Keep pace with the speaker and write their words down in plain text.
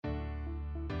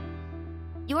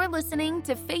You're listening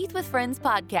to Faith with Friends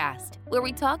podcast, where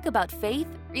we talk about faith,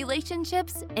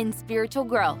 relationships, and spiritual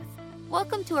growth.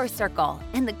 Welcome to our circle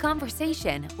and the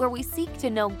conversation where we seek to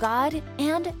know God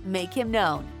and make Him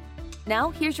known. Now,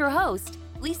 here's your host,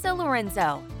 Lisa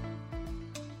Lorenzo.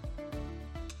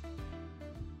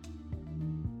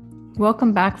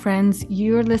 Welcome back, friends.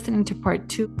 You're listening to part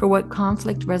 2 for what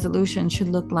conflict resolution should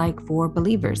look like for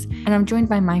believers. And I'm joined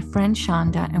by my friend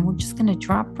Shaunda, and we're just going to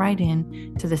drop right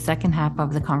in to the second half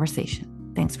of the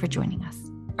conversation. Thanks for joining us.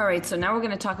 All right, so now we're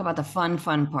going to talk about the fun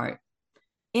part.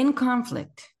 In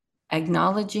conflict,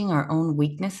 acknowledging our own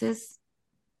weaknesses,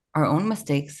 our own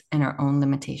mistakes, and our own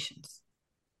limitations.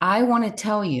 I want to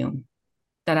tell you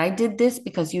that I did this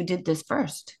because you did this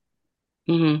first.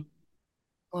 Mm-hmm.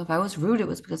 Well, if I was rude, it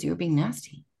was because you were being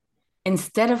nasty.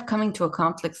 Instead of coming to a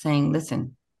conflict saying,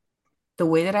 listen, the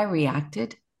way that I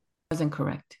reacted wasn't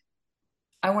correct.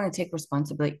 I want to take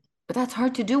responsibility. But that's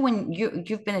hard to do when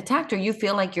you've been attacked or you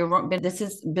feel like you're wrong. But this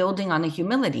is building on the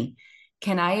humility.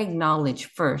 Can I acknowledge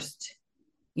first?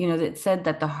 You know, that said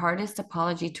that the hardest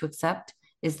apology to accept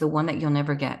is the one that you'll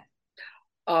never get.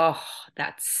 Oh,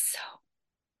 that's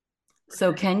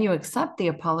So can you accept the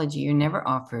apology you never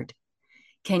offered?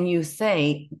 Can you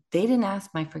say, they didn't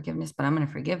ask my forgiveness, but I'm going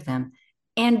to forgive them.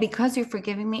 And because you're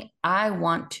forgiving me, I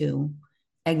want to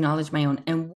acknowledge my own.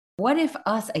 And what if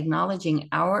us acknowledging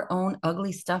our own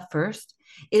ugly stuff first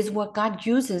is what God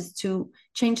uses to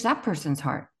change that person's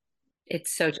heart?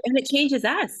 It's so, and it changes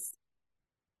us.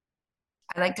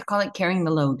 I like to call it carrying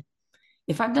the load.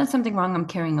 If I've done something wrong, I'm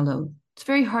carrying a load. It's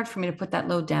very hard for me to put that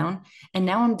load down. And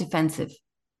now I'm defensive,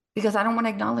 because I don't want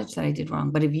to acknowledge that I did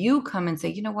wrong. But if you come and say,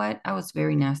 you know what, I was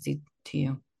very nasty to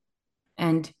you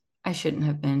and I shouldn't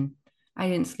have been, I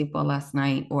didn't sleep well last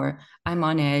night, or I'm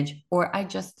on edge, or I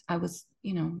was,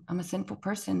 I'm a sinful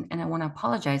person and I want to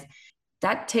apologize.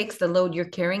 That takes the load you're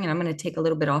carrying and I'm going to take a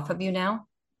little bit off of you now.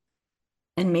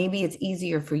 And maybe it's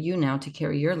easier for you now to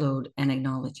carry your load and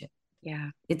acknowledge it.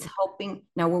 Yeah. It's helping.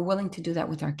 Now we're willing to do that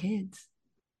with our kids.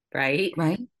 Right.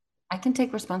 I can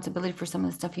take responsibility for some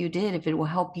of the stuff you did if it will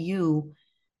help you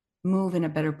move in a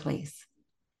better place.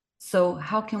 So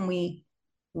how can we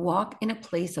walk in a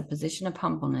position of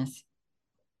humbleness,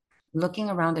 looking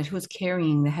around at who's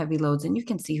carrying the heavy loads? And you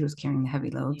can see who's carrying the heavy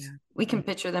loads. Yeah. We can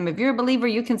picture them. If you're a believer,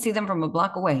 you can see them from a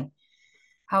block away.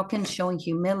 How can showing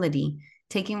humility,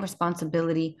 taking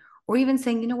responsibility, or even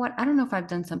saying, you know what, I don't know if I've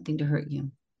done something to hurt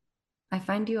you. I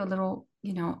find you a little,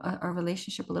 our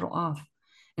relationship a little off.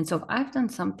 And so if I've done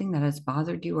something that has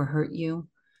bothered you or hurt you,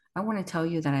 I want to tell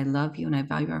you that I love you and I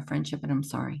value our friendship and I'm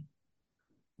sorry.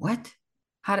 What?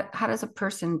 How does a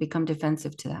person become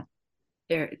defensive to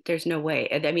that? There's no way.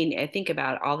 I mean, I think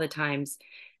about all the times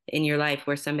in your life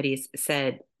where somebody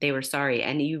said they were sorry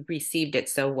and you received it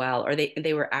so well, or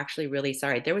they were actually really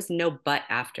sorry. There was no but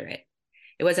after it.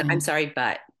 It wasn't, I'm sorry,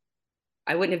 but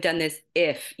I wouldn't have done this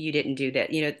if you didn't do that.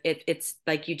 It's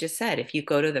like you just said, if you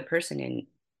go to the person and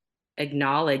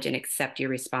acknowledge and accept your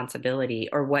responsibility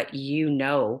or what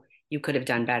you could have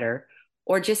done better,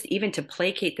 or just even to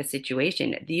placate the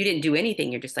situation. You didn't do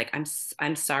anything. You're just like,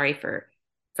 I'm sorry for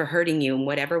hurting you in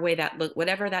whatever way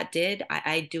whatever that did.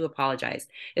 I do apologize.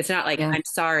 It's not like I'm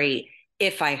sorry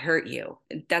if I hurt you.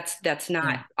 That's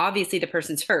not obviously the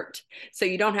person's hurt. So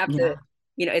you don't have to,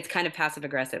 it's kind of passive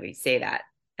aggressive. You say that.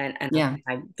 And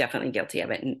I'm definitely guilty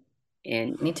of it.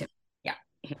 And me too.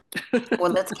 Yeah.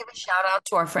 Well, let's give a shout out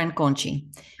to our friend Conchi,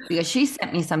 because she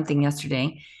sent me something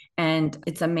yesterday, and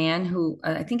it's a man who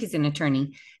I think he's an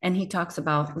attorney, and he talks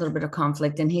about a little bit of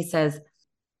conflict, and he says,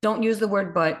 don't use the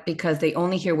word but, because they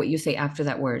only hear what you say after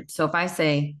that word. So if I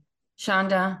say,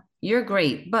 Shaunda, you're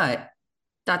great, but ...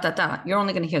 you're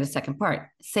only going to hear the second part.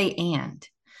 Say and.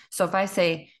 So if I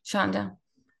say, Shaunda,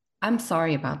 I'm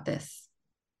sorry about this.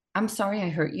 I'm sorry I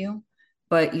hurt you,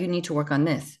 but you need to work on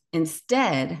this.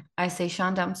 Instead, I say,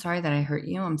 Shaunda, I'm sorry that I hurt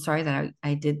you. I'm sorry that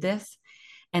I did this.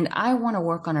 And I want to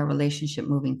work on our relationship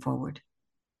moving forward.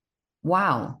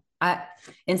 Wow.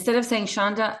 Instead of saying,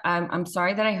 Shaunda, I'm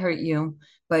sorry that I hurt you,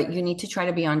 but you need to try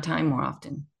to be on time more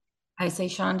often. I say,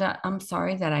 Shaunda, I'm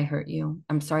sorry that I hurt you.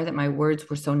 I'm sorry that my words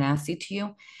were so nasty to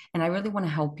you. And I really want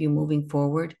to help you moving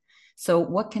forward. So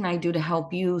what can I do to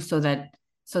help you so that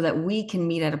we can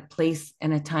meet at a place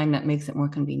and a time that makes it more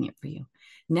convenient for you?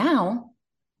 Now,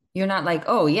 you're not like,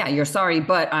 oh yeah, you're sorry,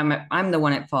 but I'm the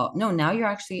one at fault. No, now you're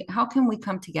actually, how can we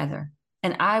come together?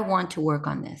 And I want to work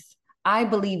on this. I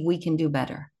believe we can do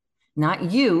better.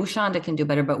 Not you, Shaunda, can do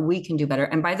better, but we can do better.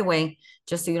 And by the way,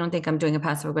 just so you don't think I'm doing a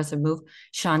passive aggressive move,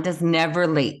 Shaunda's never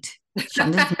late.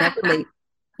 Shaunda's never late.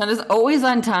 Shaunda's always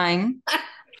on time.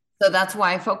 So that's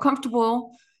why I felt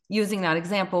comfortable, using that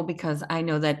example because I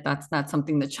know that that's not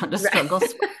something that Shaunda struggles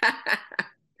with.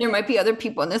 There might be other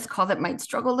people on this call that might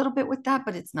struggle a little bit with that,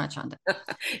 but it's not Shaunda.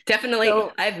 Definitely,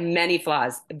 So, I have many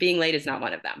flaws. Being late is not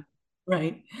one of them.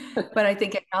 right. But I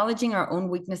think acknowledging our own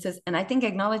weaknesses, and I think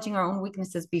acknowledging our own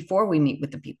weaknesses before we meet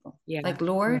with the people. Yeah. Like,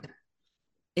 Lord,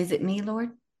 is it me, Lord?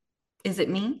 Is it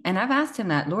me? And I've asked him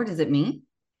that, Lord, is it me?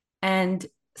 And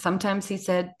sometimes he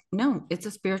said, no, it's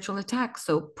a spiritual attack.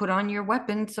 So put on your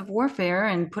weapons of warfare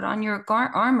and put on your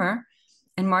armor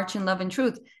and march in love and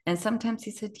truth. And sometimes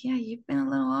he said, yeah, you've been a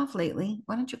little off lately.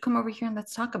 Why don't you come over here and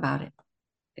let's talk about it?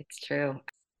 It's true.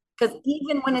 Because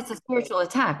even when it's a spiritual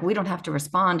attack, we don't have to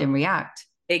respond and react to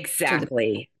the.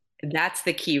 Exactly. That's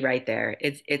the key right there.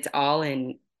 It's all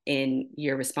in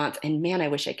your response. And man, I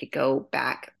wish I could go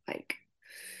back, like,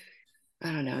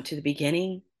 I don't know, to the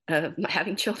beginning of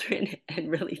having children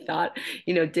and really thought,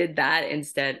 did that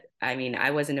instead. I mean,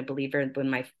 I wasn't a believer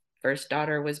when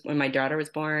when my daughter was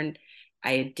born.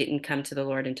 I didn't come to the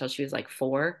Lord until she was like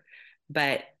 4.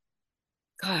 But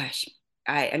gosh,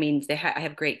 I mean, I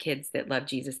have great kids that love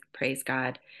Jesus, praise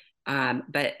God.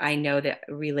 But I know that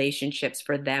relationships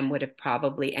for them would have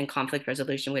probably, and conflict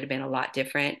resolution would have been a lot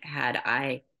different had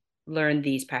I learned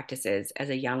these practices as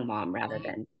a young mom rather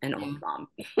than an old mom.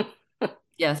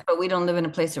 Yes, but we don't live in a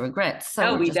place of regret. So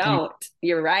No, we're we just going to, don't.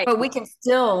 You're right. but we can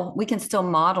still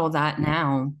model that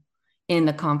now in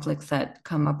the conflicts that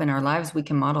come up in our lives. We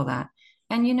can model that.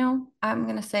 And I'm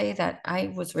going to say that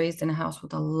I was raised in a house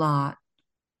with a lot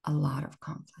of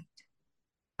conflict.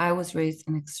 I was raised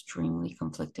in an extremely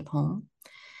conflictive home,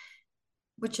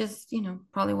 which is,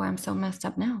 probably why I'm so messed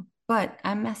up now. But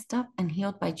I'm messed up and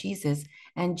healed by Jesus.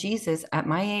 And Jesus, at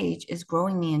my age, is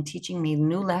growing me and teaching me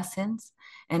new lessons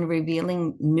and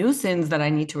revealing new sins that I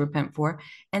need to repent for.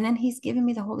 And then he's given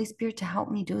me the Holy Spirit to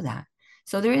help me do that.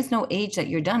 So there is no age that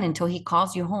you're done until he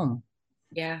calls you home.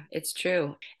 Yeah, it's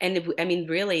true. And I mean,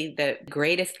 really, the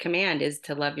greatest command is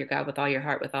to love your God with all your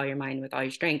heart, with all your mind, with all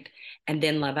your strength, and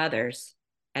then love others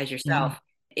as Yeah. yourself.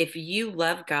 If you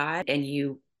love God and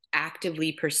you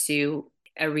actively pursue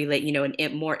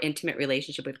an more intimate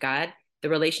relationship with God, the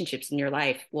relationships in your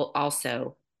life will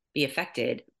also be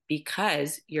affected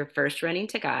because you're first running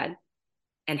to God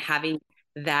and having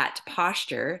that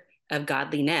posture of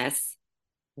godliness,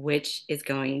 which is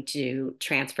going to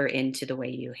transfer into the way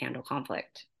you handle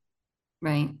conflict.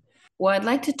 Right. Well, I'd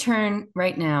like to turn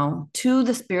right now to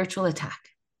the spiritual attack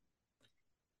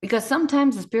because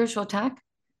sometimes the spiritual attack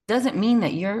doesn't mean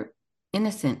that you're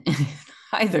innocent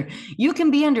either. You can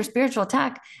be under spiritual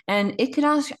attack, and it could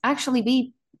actually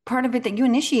be part of it that you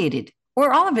initiated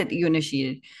or all of it that you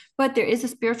initiated. But there is a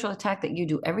spiritual attack that you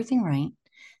do everything right,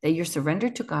 that you're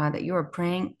surrendered to God, that you are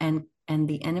praying, and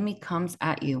the enemy comes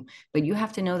at you. But you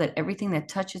have to know that everything that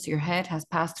touches your head has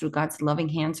passed through God's loving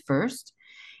hands first.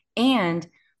 And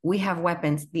we have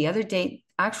weapons. The other day,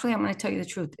 actually, I'm going to tell you the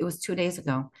truth. It was 2 days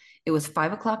ago. It was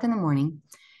 5 o'clock in the morning,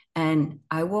 and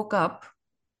I woke up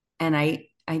and I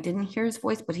didn't hear his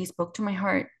voice, but he spoke to my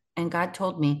heart. And God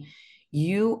told me,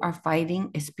 you are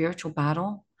fighting a spiritual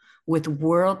battle with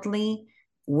worldly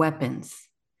weapons.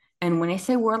 And when I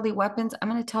say worldly weapons, I'm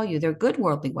going to tell you they're good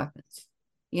worldly weapons.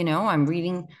 I'm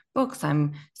reading books.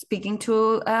 I'm speaking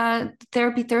to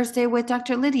Therapy Thursday with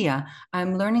Dr. Lydia.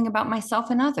 I'm learning about myself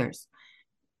and others.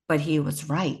 But he was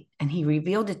right. And he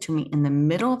revealed it to me in the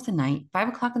middle of the night, 5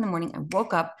 o'clock in the morning. I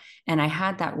woke up and I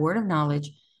had that word of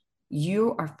knowledge.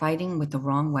 You are fighting with the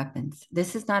wrong weapons.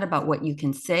 This is not about what you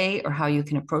can say or how you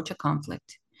can approach a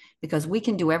conflict, because we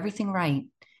can do everything right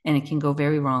and it can go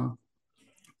very wrong.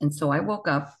 And so I woke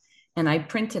up and I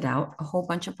printed out a whole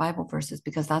bunch of Bible verses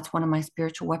because that's one of my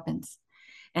spiritual weapons.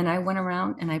 And I went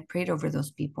around and I prayed over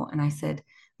those people. And I said,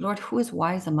 Lord, who is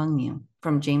wise among you?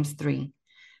 From James 3.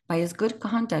 By his good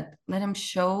conduct, let him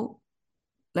show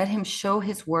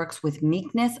his works with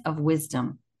meekness of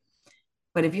wisdom.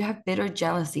 But if you have bitter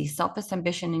jealousy, selfish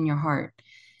ambition in your heart,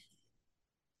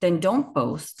 then don't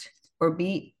boast or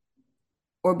be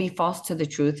false to the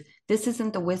truth. This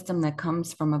isn't the wisdom that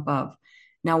comes from above.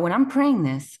 Now, when I'm praying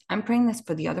this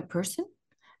for the other person.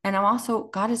 And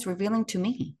God is revealing to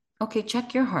me, okay,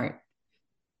 check your heart.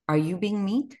 Are you being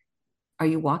meek? Are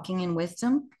you walking in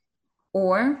wisdom?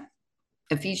 Or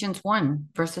Ephesians 1,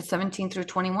 verses 17 through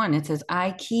 21, it says,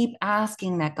 I keep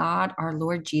asking that God, our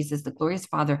Lord Jesus, the glorious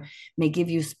Father, may give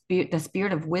you the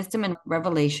spirit of wisdom and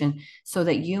revelation so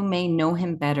that you may know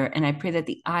him better. And I pray that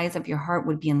the eyes of your heart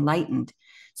would be enlightened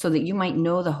so that you might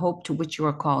know the hope to which you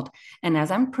are called. And as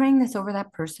I'm praying this over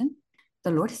that person,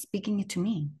 the Lord is speaking it to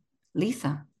me.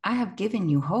 Lisa, I have given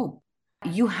you hope.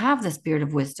 You have the spirit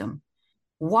of wisdom.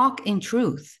 Walk in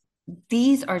truth.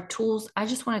 These are tools. I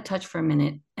just want to touch for a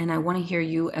minute, and I want to hear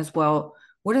you as well.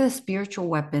 What are the spiritual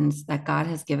weapons that God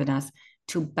has given us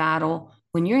to battle?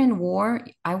 When you're in war,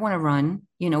 I want to run.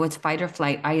 It's fight or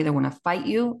flight. I either want to fight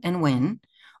you and win,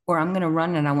 or I'm going to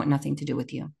run and I want nothing to do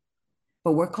with you.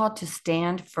 But we're called to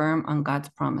stand firm on God's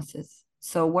promises.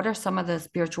 So, what are some of the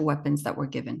spiritual weapons that we're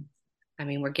given? I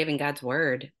mean, we're given God's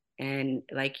word. And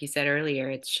like you said earlier,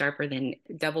 it's sharper than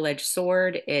double-edged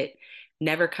sword. It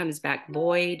never comes back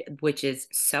void, which is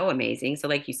so amazing. So,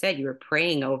 like you said, you were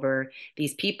praying over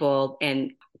these people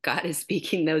and God is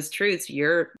speaking those truths.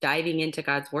 You're diving into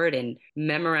God's word and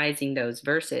memorizing those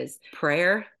verses.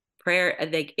 Prayer,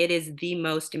 like it is the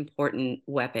most important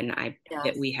weapon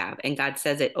that we have. And God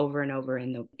says it over and over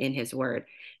in his word.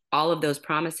 All of those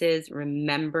promises,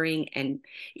 remembering, and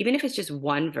even if it's just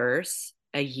one verse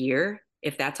a year,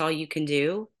 if that's all you can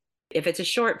do, if it's a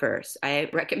short verse, I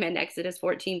recommend Exodus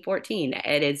 14:14.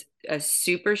 It is a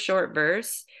super short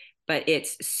verse, but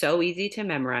it's so easy to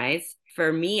memorize.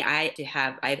 For me, I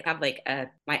have like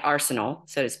my arsenal,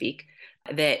 so to speak,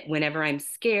 that whenever I'm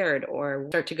scared or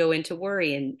start to go into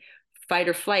worry and fight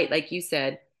or flight, like you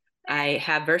said, I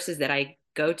have verses that I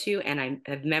go to and I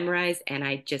have memorized, and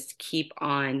I just keep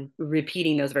on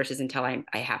repeating those verses until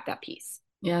I have that peace.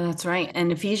 Yeah, that's right.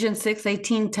 And Ephesians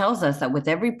 6:18 tells us that with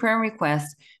every prayer and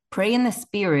request, pray in the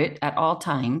spirit at all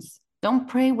times. Don't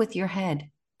pray with your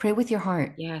head, pray with your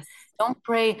heart. Yes. Don't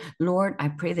pray, Lord, I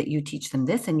pray that you teach them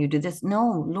this and you do this.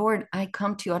 No, Lord, I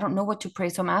come to you. I don't know what to pray.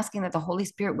 So I'm asking that the Holy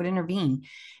Spirit would intervene.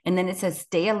 And then it says,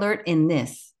 stay alert in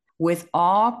this with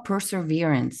all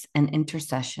perseverance and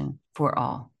intercession for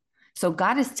all. So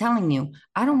God is telling you,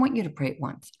 I don't want you to pray it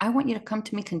once. I want you to come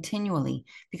to me continually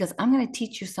because I'm going to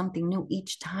teach you something new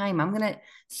each time. I'm going to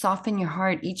soften your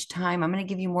heart each time. I'm going to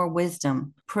give you more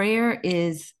wisdom. Prayer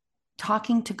is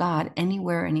talking to God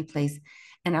anywhere, any place.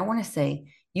 And I want to say,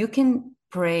 you can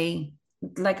pray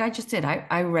like I just did.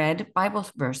 I read Bible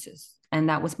verses and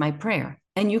that was my prayer.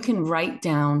 And you can write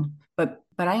down, but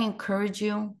I encourage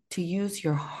you to use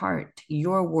your heart,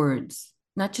 your words,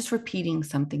 not just repeating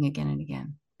something again and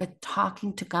again, but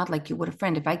talking to God like you would a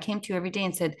friend. If I came to you every day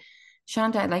and said,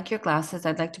 Shaunda, I like your glasses.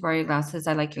 I'd like to borrow your glasses.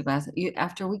 I like your glasses.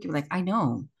 After a week, you're like, I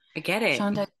know. I get it.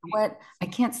 Shaunda, what? I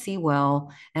can't see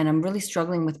well, and I'm really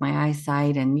struggling with my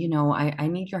eyesight, and I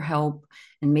need your help.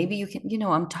 And maybe you can,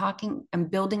 I'm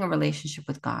building a relationship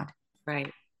with God.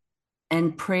 Right.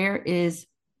 And prayer is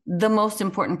the most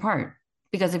important part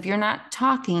because if you're not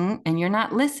talking and you're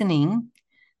not listening,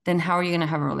 then how are you going to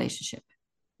have a relationship?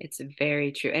 It's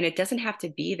very true. And it doesn't have to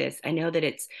be this. I know that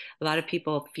it's a lot of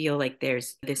people feel like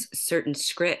there's this certain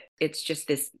script. It's just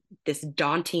this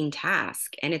daunting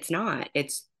task. And it's not.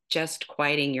 It's just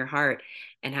quieting your heart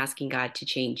and asking God to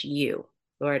change you.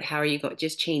 Lord, how are you going?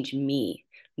 Just change me.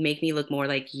 Make me look more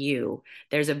like you.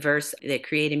 There's a verse that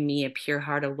created me a pure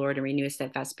heart, O Lord, and renew a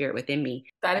steadfast spirit within me.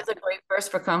 That is a great verse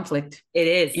for conflict. It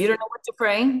is. You don't know what to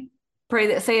pray? Pray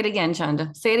that. Say it again,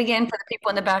 Shaunda. Say it again for the people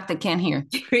in the back that can't hear.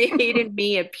 Created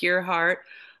me a pure heart,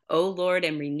 O Lord,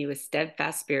 and renew a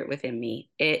steadfast spirit within me.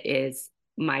 It is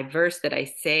my verse that I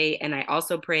say, and I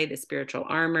also pray the spiritual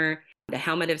armor, the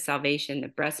helmet of salvation, the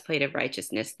breastplate of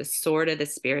righteousness, the sword of the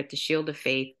spirit, the shield of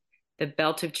faith, the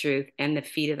belt of truth, and the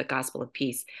feet of the gospel of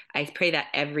peace. I pray that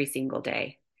every single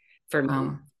day for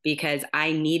me because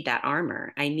I need that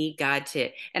armor. I need God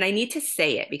and I need to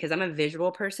say it because I'm a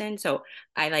visual person. So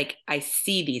I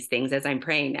see these things as I'm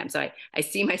praying them. So I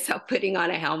see myself putting on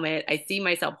a helmet. I see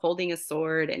myself holding a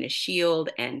sword and a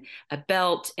shield and a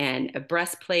belt and a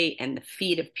breastplate and the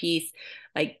feet of peace.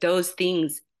 Like those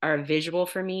things are visual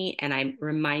for me. And I'm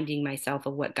reminding myself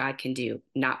of what God can do,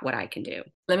 not what I can do.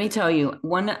 Let me tell you,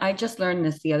 I just learned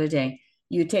this the other day.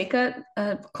 You take a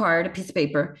card, a piece of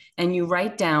paper, and you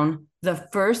write down the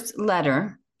first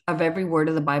letter of every word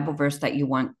of the Bible verse that you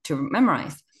want to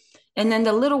memorize. And then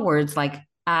the little words like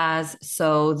as,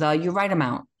 so, the, you write them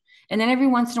out. And then every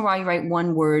once in a while, you write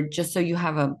one word just so you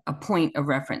have a point of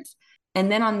reference. And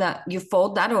then you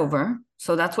fold that over.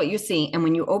 So that's what you see. And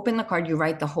when you open the card, you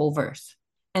write the whole verse.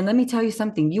 And let me tell you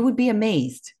something, you would be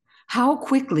amazed how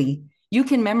quickly you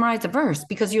can memorize a verse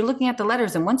because you're looking at the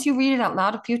letters. And once you read it out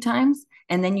loud a few times,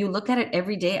 and then you look at it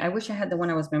every day. I wish I had the one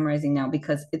I was memorizing now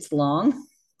because it's long.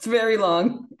 It's very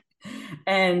long.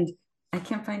 And I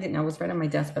can't find it now. It was right on my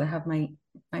desk, but I have my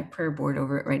prayer board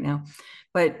over it right now.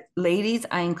 But ladies,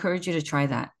 I encourage you to try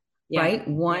that. Yeah. Right?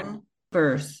 One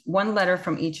verse, one letter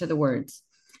from each of the words.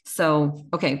 So,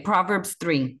 okay, Proverbs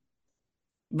 3,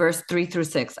 verse 3 through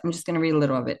 6. I'm just going to read a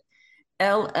little of it.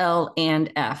 L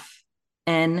and F,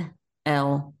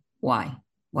 NLY.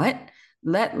 What?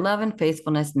 Let love and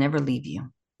faithfulness never leave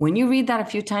you. When you read that a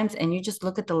few times and you just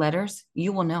look at the letters,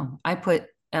 you will know. I put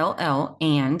LL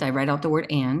and I write out the word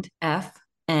and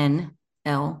FNLY.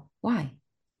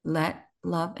 Let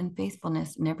love and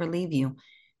faithfulness never leave you.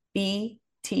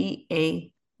 BTAYN.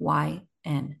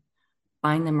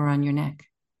 Bind them around your neck.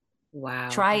 Wow.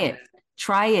 Try it.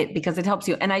 Try it because it helps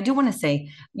you. And I do want to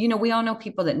say, we all know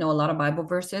people that know a lot of Bible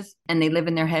verses and they live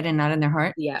in their head and not in their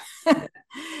heart. Yes.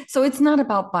 So it's not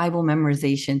about Bible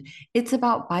memorization. It's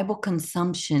about Bible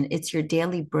consumption. It's your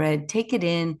daily bread. Take it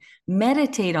in,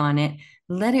 meditate on it,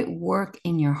 let it work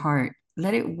in your heart,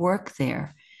 let it work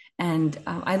there. And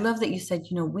I love that you said,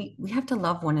 we have to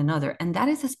love one another. And that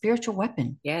is a spiritual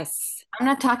weapon. Yes. I'm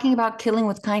not talking about killing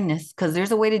with kindness because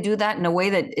there's a way to do that in a way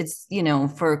that it's,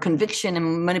 for conviction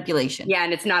and manipulation. Yeah.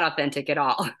 And it's not authentic at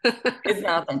all. It's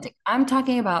not authentic. I'm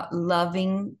talking about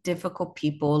loving difficult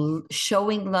people,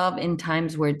 showing love in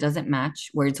times where it doesn't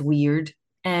match, where it's weird.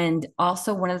 And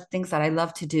also one of the things that I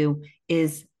love to do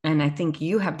is, and I think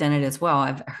you have done it as well.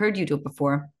 I've heard you do it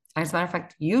before. As a matter of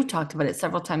fact, you talked about it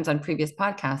several times on previous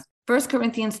podcasts. 1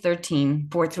 Corinthians 13,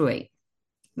 4-8.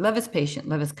 Love is patient,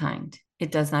 love is kind.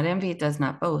 It does not envy, it does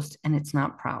not boast, and it's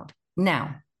not proud.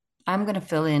 Now, I'm going to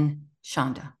fill in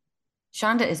Shaunda.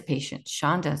 Shaunda is patient.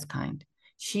 Shaunda is kind.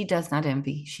 She does not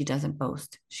envy. She doesn't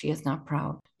boast. She is not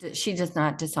proud. She does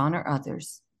not dishonor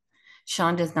others.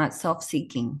 Shaunda is not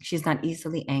self-seeking. She's not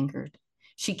easily angered.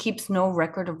 She keeps no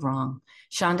record of wrong.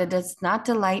 Shaunda does not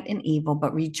delight in evil,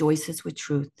 but rejoices with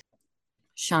truth.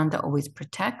 Shaunda always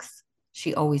protects.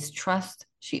 She always trusts.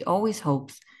 She always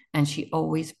hopes. And she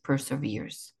always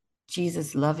perseveres.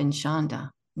 Jesus' love in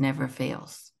Shaunda never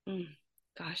fails.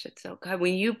 Gosh, it's so good.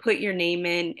 When you put your name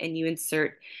in and you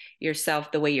insert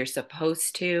yourself the way you're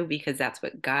supposed to, because that's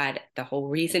what God, the whole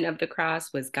reason of the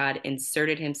cross was God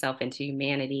inserted himself into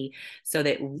humanity so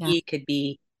that we could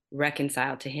be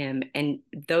reconciled to him. And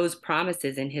those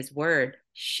promises in his word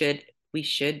we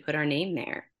should put our name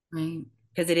there. Right.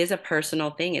 Because it is a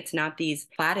personal thing. It's not these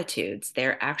platitudes.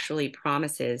 They're actually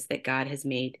promises that God has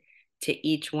made to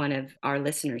each one of our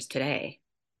listeners today.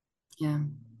 Yeah.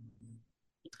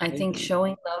 I think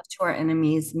showing love to our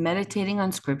enemies, meditating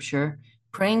on scripture,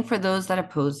 praying for those that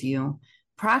oppose you,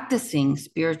 practicing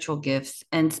spiritual gifts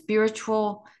and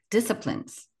spiritual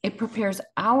disciplines, it prepares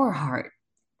our heart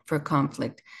for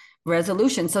conflict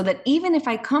resolution so that even if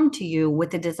I come to you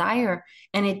with a desire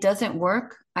and it doesn't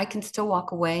work, I can still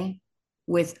walk away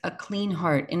with a clean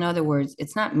heart. In other words,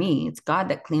 it's not me, it's God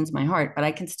that cleans my heart, but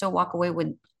I can still walk away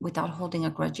without holding a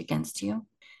grudge against you.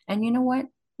 And you know what?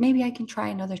 Maybe I can try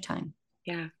another time.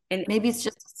 Yeah. And maybe it's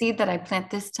just a seed that I plant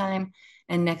this time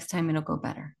and next time it'll go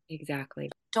better.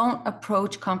 Exactly. Don't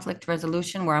approach conflict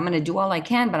resolution where I'm going to do all I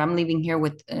can, but I'm leaving here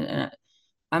with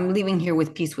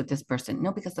peace with this person.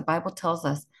 No, because the Bible tells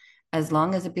us as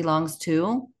long as it belongs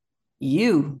to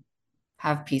you,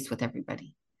 have peace with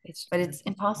everybody. But it's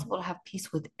impossible to have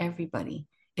peace with everybody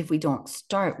if we don't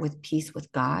start with peace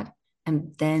with God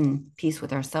and then peace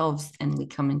with ourselves. And we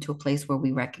come into a place where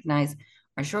we recognize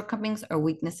our shortcomings, our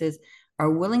weaknesses, are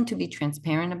willing to be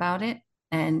transparent about it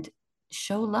and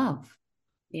show love.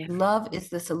 Yeah. Love is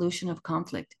the solution of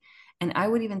conflict. And I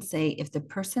would even say if the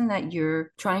person that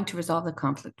you're trying to resolve the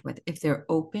conflict with, if they're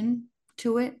open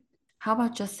to it, how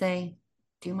about just say,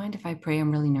 do you mind if I pray?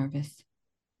 I'm really nervous.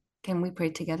 Can we pray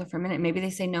together for a minute? Maybe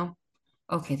they say no.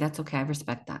 Okay, that's okay. I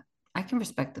respect that. I can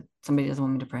respect that somebody doesn't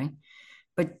want me to pray.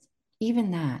 But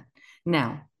even that,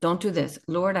 now, don't do this.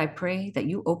 Lord, I pray that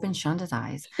you open Shaunda's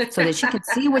eyes so that she can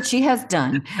see what she has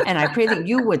done. And I pray that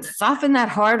you would soften that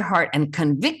hard heart and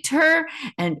convict her.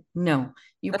 And no,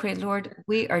 you pray, Lord,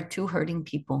 we are two hurting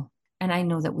people. And I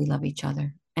know that we love each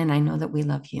other. And I know that we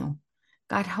love you.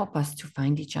 God, help us to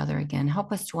find each other again.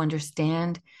 Help us to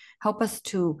understand. Help us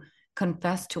to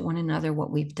confess to one another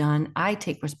what we've done. I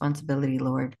take responsibility,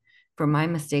 Lord, for my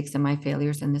mistakes and my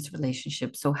failures in this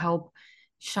relationship. So help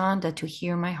Shaunda to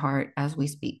hear my heart as we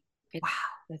speak. Wow.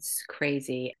 That's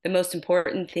crazy. The most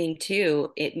important thing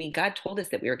too, God told us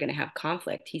that we were going to have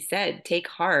conflict. He said, take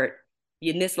heart.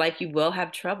 In this life, you will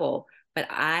have trouble, but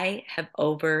I have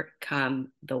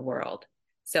overcome the world.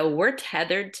 So we're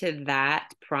tethered to that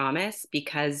promise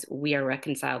because we are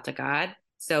reconciled to God.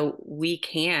 So we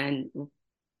can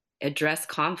address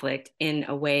conflict in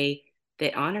a way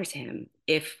that honors him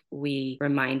if we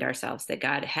remind ourselves that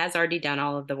God has already done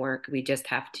all of the work. We just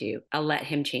have to let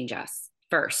him change us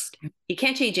first. He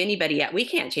can't change anybody yet. We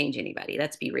can't change anybody.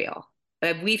 Let's be real.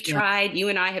 But we've tried, you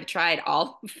and I have tried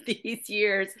all of these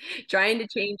years trying to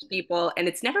change people and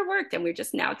it's never worked. And we're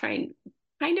just now kind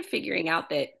of figuring out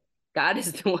that God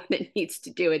is the one that needs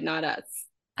to do it, not us.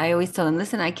 I always tell them,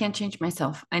 listen, I can't change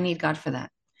myself. I need God for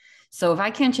that. So if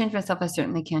I can't change myself, I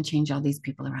certainly can't change all these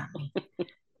people around me.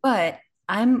 But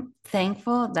I'm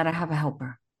thankful that I have a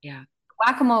helper. Yeah.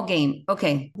 Whack-a-mole game.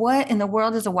 Okay. What in the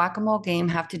world does a whack-a-mole game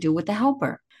have to do with the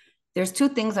helper? There's two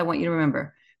things I want you to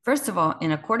remember. First of all,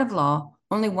 in a court of law,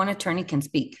 only one attorney can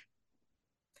speak.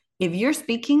 If you're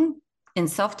speaking in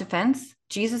self-defense,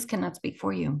 Jesus cannot speak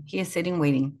for you. He is sitting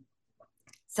waiting.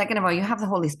 Second of all, you have the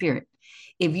Holy Spirit.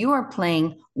 If you are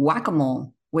playing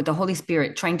whack-a-mole with the Holy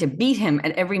Spirit, trying to beat him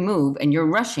at every move, and you're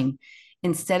rushing,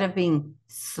 instead of being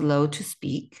slow to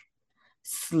speak,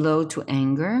 slow to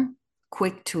anger,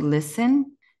 quick to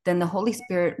listen, then the Holy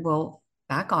Spirit will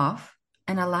back off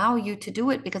and allow you to do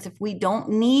it. Because if we don't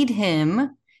need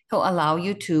him, he'll allow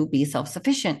you to be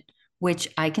self-sufficient, which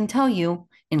I can tell you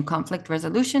in conflict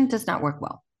resolution does not work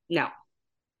well. No.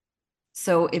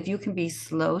 So if you can be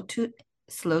slow to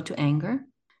anger,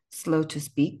 slow to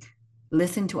speak,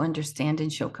 listen to understand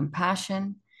and show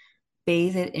compassion,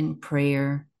 bathe it in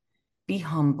prayer, be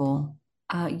humble,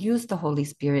 use the Holy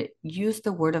Spirit, use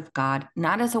the word of God,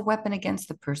 not as a weapon against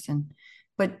the person,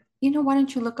 but why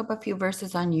don't you look up a few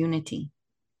verses on unity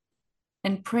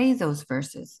and pray those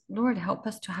verses? Lord, help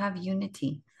us to have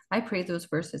unity. I pray those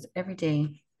verses every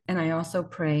day. And I also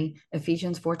pray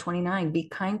Ephesians 4:29, be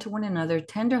kind to one another,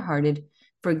 tenderhearted,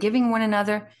 forgiving one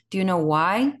another. Do you know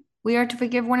why we are to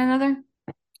forgive one another?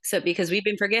 So because we've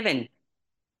been forgiven.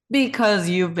 Because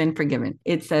you've been forgiven.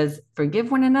 It says, forgive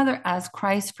one another as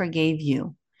Christ forgave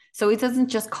you. So it doesn't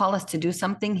just call us to do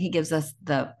something. He gives us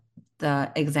the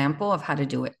example of how to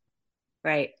do it.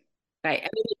 Right. Right. I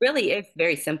mean, it really is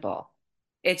very simple.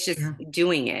 It's just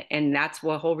doing it. And that's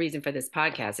the whole reason for this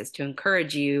podcast, is to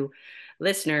encourage you,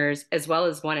 listeners, as well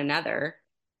as one another.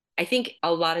 I think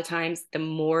a lot of times the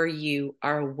more you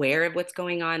are aware of what's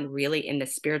going on really in the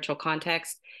spiritual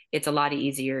context, it's a lot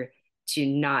easier to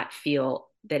not feel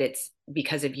that it's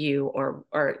because of you, or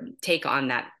take on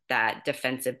that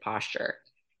defensive posture,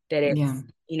 that it's,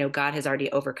 God has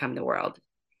already overcome the world.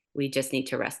 We just need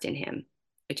to rest in him,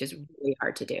 which is really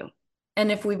hard to do. And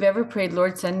if we've ever prayed,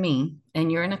 Lord, send me,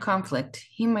 and you're in a conflict,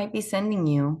 he might be sending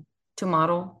you to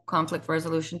model conflict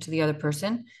resolution to the other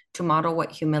person, to model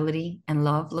what humility and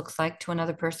love looks like to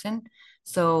another person.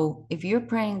 So if you're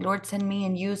praying, Lord, send me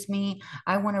and use me,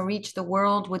 I want to reach the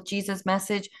world with Jesus'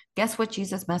 message, guess what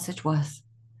Jesus' message was?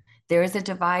 There is a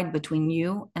divide between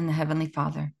you and the Heavenly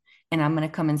Father, and I'm going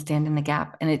to come and stand in the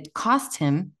gap. And it cost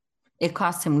him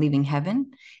leaving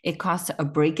heaven. It cost a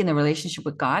break in the relationship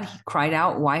with God. He cried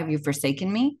out, why have you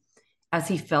forsaken me? As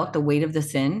he felt the weight of the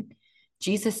sin,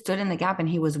 Jesus stood in the gap and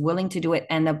he was willing to do it.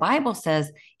 And the Bible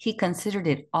says he considered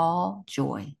it all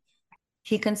joy.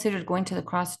 He considered going to the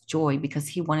cross joy because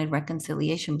he wanted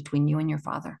reconciliation between you and your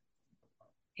Father.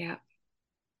 Yeah.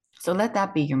 So let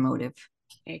that be your motive.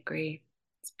 I agree.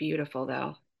 It's beautiful,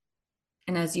 though.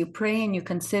 And as you pray and you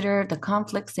consider the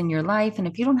conflicts in your life, and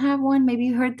if you don't have one, maybe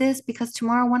you heard this because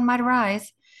tomorrow one might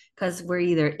arise, because we're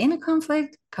either in a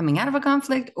conflict, coming out of a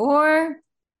conflict, or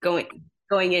going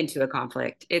into a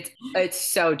conflict. It's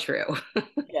so true.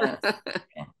 Yes.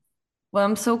 Yeah. Well,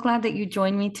 I'm so glad that you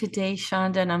joined me today,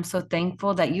 Shaunda, and I'm so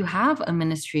thankful that you have a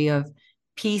ministry of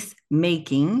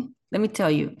peacemaking. Let me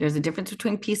tell you, there's a difference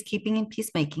between peacekeeping and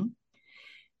peacemaking.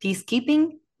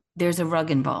 Peacekeeping, there's a rug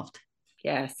involved.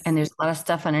 Yes. And there's a lot of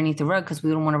stuff underneath the rug because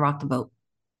we don't want to rock the boat.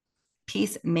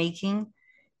 Peacemaking,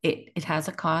 it has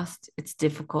a cost. It's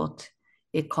difficult.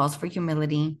 It calls for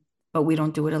humility, but we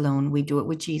don't do it alone. We do it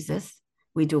with Jesus.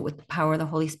 We do it with the power of the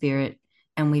Holy Spirit,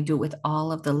 and we do it with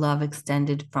all of the love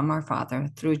extended from our Father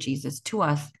through Jesus to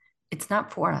us. It's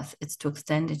not for us. It's to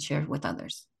extend and share with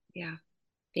others. Yeah.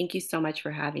 Thank you so much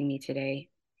for having me today.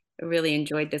 I really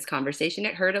enjoyed this conversation.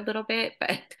 It hurt a little bit,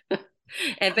 but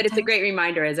but it's a great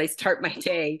reminder as I start my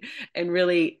day and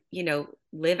really,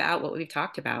 live out what we've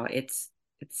talked about. It's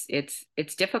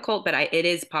difficult, but it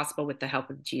is possible with the help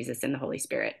of Jesus and the Holy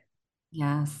Spirit.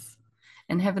 Yes.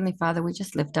 And Heavenly Father, we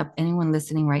just lift up anyone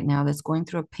listening right now that's going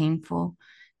through a painful,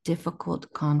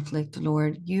 difficult conflict,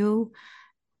 Lord. You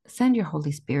send your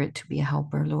Holy Spirit to be a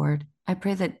helper, Lord. I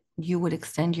pray that you would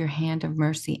extend your hand of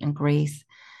mercy and grace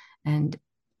and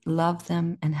love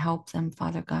them and help them,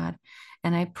 Father God.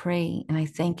 And I pray and I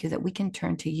thank you that we can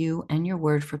turn to you and your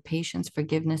word for patience,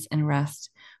 forgiveness, and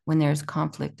rest when there's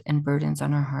conflict and burdens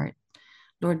on our heart.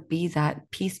 Lord, be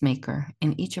that peacemaker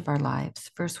in each of our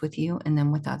lives, first with you and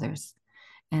then with others.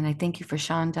 And I thank you for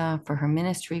Shaunda, for her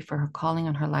ministry, for her calling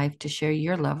on her life to share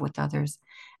your love with others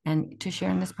and to share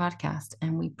in this podcast.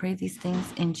 And we pray these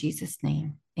things in Jesus'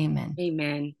 name. Amen.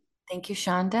 Amen. Thank you,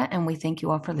 Shaunda, and we thank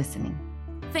you all for listening.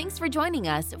 Thanks for joining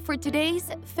us for today's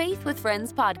Faith with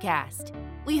Friends podcast.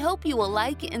 We hope you will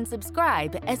like and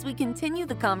subscribe as we continue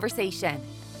the conversation.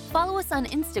 follow us on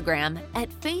Instagram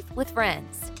at Faith with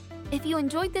Friends. If you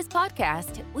enjoyed this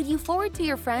podcast, would you forward to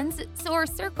your friends so our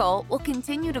circle will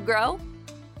continue to grow?